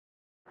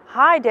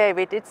Hi,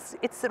 David.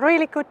 It's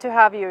really good to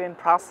have you in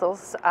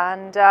Brussels.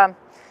 And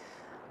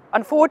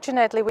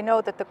unfortunately, we know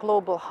that the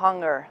global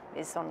hunger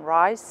is on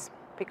rise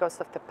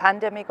because of the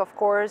pandemic, of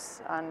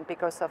course, and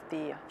because of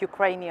the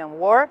Ukrainian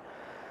war.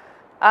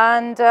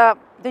 And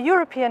the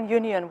European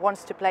Union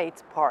wants to play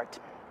its part.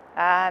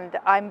 And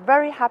I'm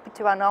very happy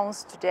to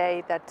announce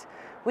today that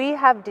we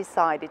have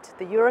decided,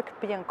 the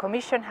European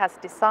Commission has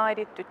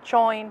decided to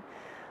join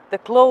the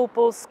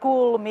Global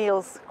School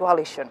Meals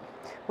Coalition,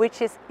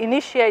 which is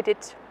initiated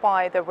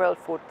by the World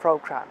Food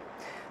Programme.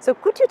 So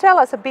could you tell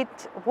us a bit,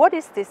 what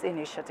is this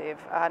initiative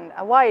and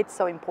why it's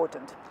so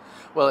important?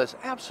 Well, it's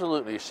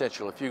absolutely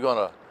essential. If you're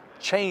going to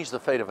change the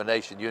fate of a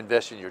nation, you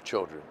invest in your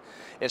children.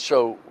 And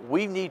so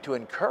we need to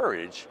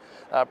encourage,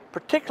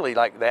 particularly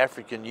like the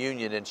African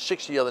Union and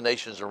 60 other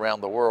nations around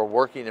the world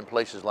working in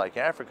places like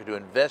Africa, to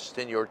invest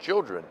in your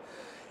children.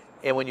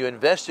 And when you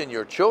invest in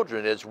your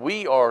children, as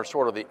we are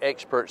sort of the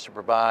experts to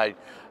provide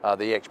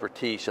the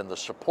expertise and the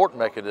support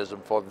mechanism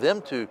for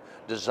them to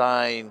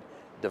design,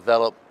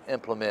 develop,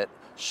 implement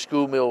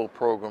school meal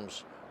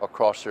programs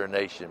across their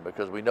nation,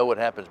 because we know what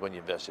happens when you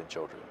invest in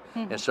children.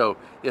 And so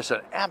it's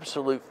an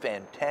absolute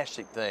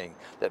fantastic thing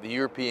that the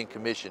European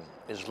Commission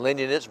is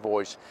lending its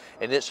voice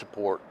and its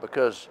support,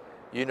 because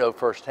you know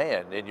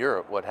firsthand in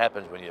Europe what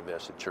happens when you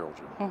invest in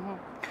children.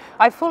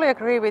 I fully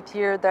agree with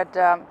you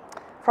that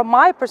from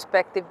my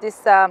perspective,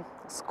 this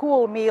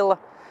school meal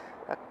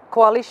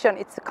coalition,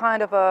 it's a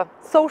kind of a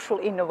social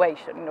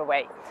innovation in a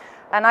way.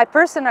 And I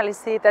personally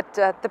see that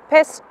the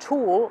best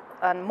tool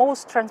and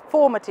most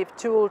transformative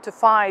tool to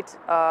fight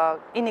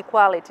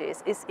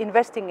inequalities is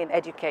investing in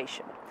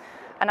education.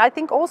 And I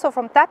think also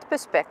from that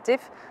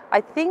perspective,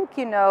 I think,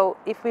 you know,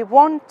 if we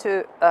want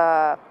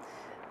to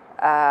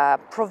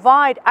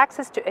provide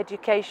access to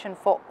education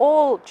for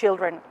all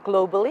children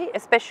globally,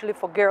 especially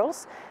for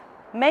girls,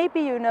 maybe,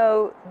 you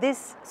know,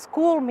 this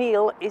school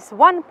meal is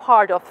one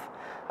part of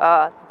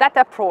that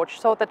approach,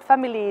 so that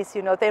families,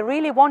 you know, they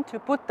really want to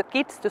put the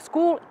kids to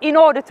school in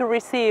order to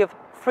receive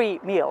free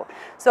meal.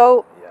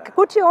 So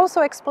could you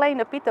also explain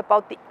a bit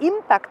about the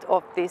impact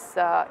of this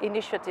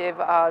initiative?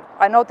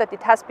 I know that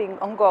it has been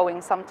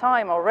ongoing some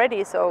time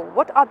already, so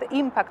what are the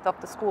impact of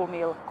the school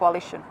meal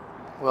coalition?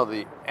 Well,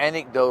 the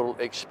anecdotal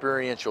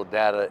experiential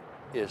data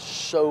is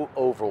so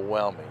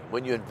overwhelming.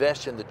 When you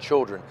invest in the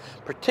children,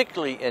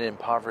 particularly in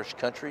impoverished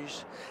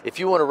countries, if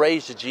you want to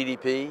raise the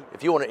GDP,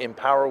 if you want to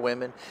empower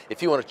women,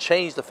 if you want to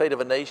change the fate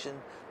of a nation,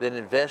 then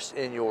invest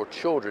in your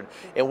children.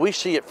 And we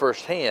see it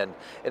firsthand.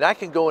 And I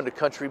can go into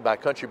country by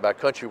country by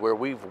country where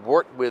we've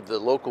worked with the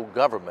local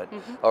government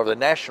or the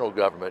national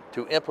government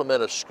to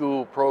implement a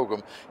school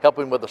program,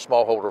 helping with the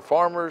smallholder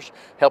farmers,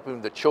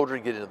 helping the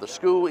children get into the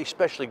school,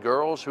 especially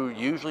girls who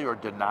usually are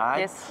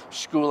denied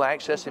school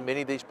access in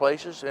many of these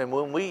places. And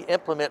when we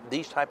implement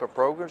these type of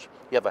programs,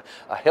 you have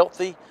a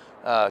healthy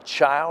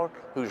child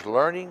who's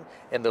learning,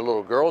 and the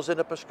little girls end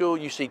up in school.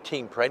 You see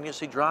teen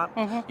pregnancy drop.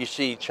 You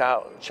see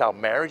child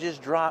marriages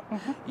drop.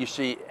 You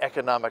see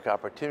economic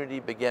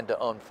opportunity begin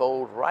to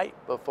unfold right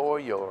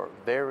before your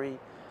very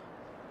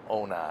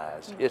own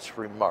eyes. It's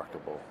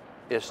remarkable.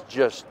 It's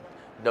just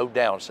no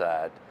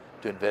downside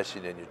to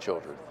investing in your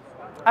children.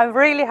 I'm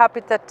really happy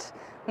that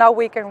now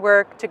we can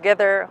work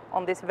together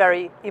on this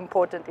very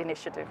important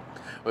initiative.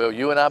 Well,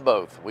 you and I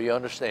both, we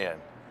understand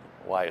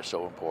why it's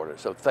so important.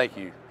 So thank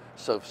you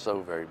so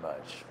very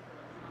much.